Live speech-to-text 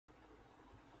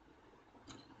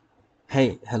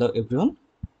Hey, hello everyone.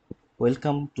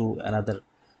 Welcome to another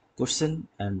question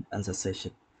and answer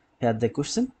session. Here the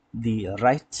question: the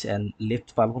right and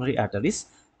left pulmonary arteries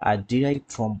are derived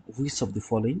from which of the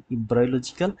following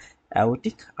embryological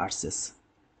aortic arches?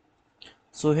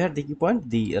 So here the key point: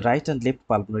 the right and left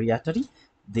pulmonary artery,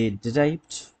 they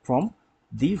derived from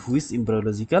the which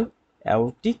embryological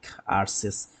aortic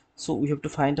arches. So we have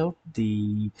to find out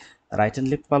the right and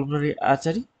left pulmonary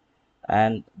artery,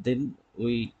 and then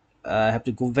we have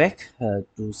to go back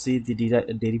to see the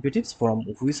derivatives from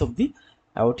which of the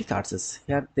aortic arches.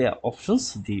 Here the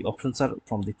options. The options are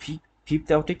from the fifth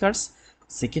aortic arch,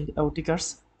 second aortic arch,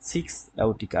 sixth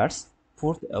aortic arch,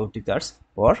 fourth aortic arch,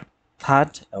 or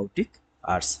third aortic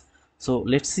arch. So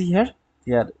let's see here.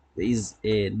 Here is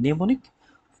a mnemonic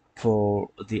for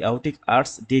the aortic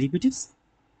arch derivatives.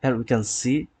 Here we can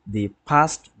see the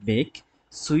first make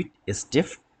sweet step,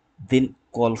 then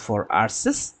call for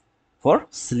arches for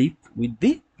sleep with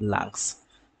the lungs.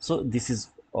 So this is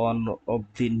one of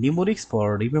the mnemonics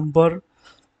for remember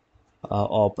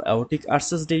of aortic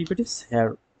arches derivatives.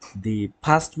 Here the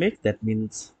first make, that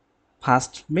means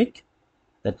first make,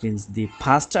 that means the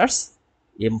first arch,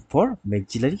 M for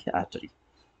maxillary artery.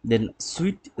 Then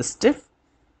sweet step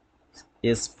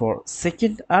is for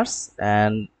second arch,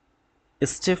 and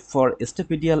step for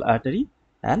stapedial artery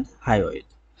and hyoid.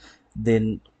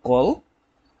 Then call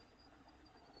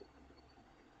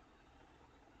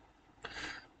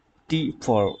T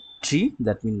for tree,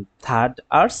 that means third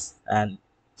arch, and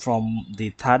from the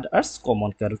third arch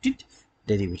common carotid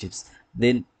derivatives.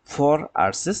 Then four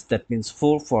arches, that means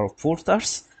four for fourth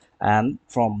arch, and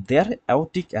from there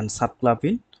aortic and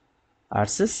subclavian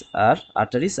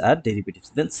arteries are derivatives.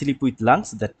 Then sleep with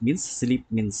lungs, that means sleep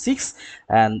means six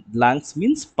and lungs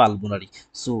means pulmonary.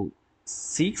 So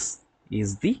six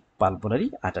is the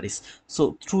pulmonary arteries.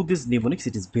 So through this mnemonics,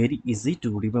 it is very easy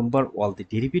to remember all the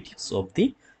derivatives of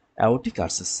the aortic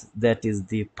arches. That is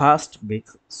the first make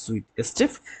sweet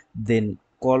step, then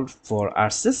call for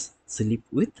arches, sleep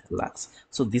with lungs.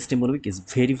 So this mnemonic is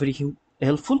very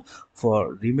helpful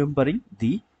for remembering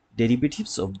the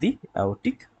derivatives of the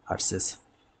aortic arches.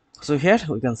 So here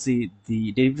we can see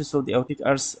the derivatives of the aortic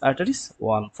arteries: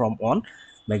 one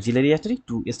maxillary artery,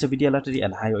 two stapedial artery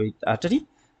and hyoid artery,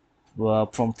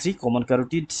 from three common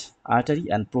carotid artery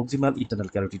and proximal internal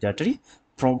carotid artery,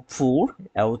 from four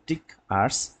aortic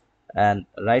arch and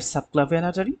right subclavian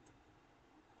artery,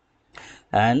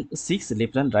 and six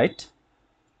left and right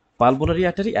pulmonary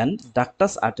artery and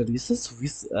ductus arteriosus,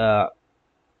 which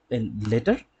in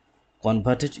later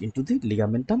converted into the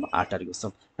ligamentum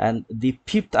arteriosum. And the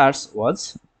fifth arch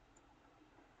was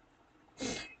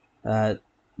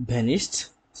vanished,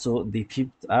 so the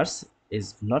fifth arch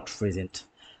is not present.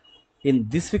 In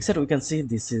this picture we can see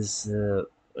this is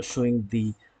showing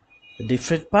the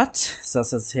different parts,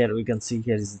 such as here we can see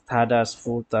here is third arch,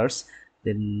 fourth arch,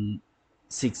 then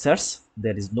sixth arch,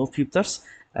 there is no fifth arch.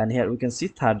 And here we can see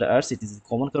third arch, it is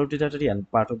common carotid artery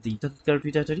and part of the internal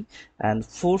carotid artery, and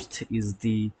fourth is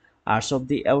the arch of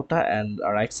the aorta and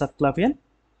right subclavian.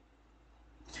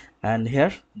 And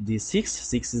here the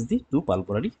six is the two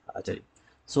pulmonary artery.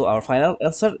 So our final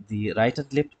answer, the right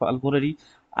and left pulmonary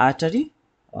artery,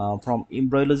 from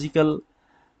embryological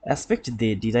aspect,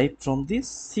 they derive from the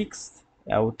sixth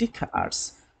aortic arch.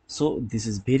 So this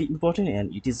is very important,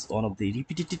 and it is one of the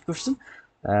repetitive question,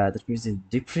 that means in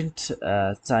different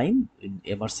time in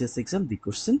MRCS exam the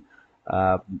question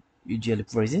usually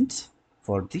present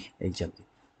for the exam.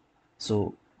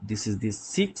 So this is the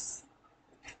sixth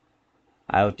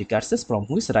aortic arches from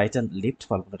which right and left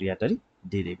pulmonary artery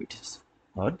derivatives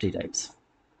or derives.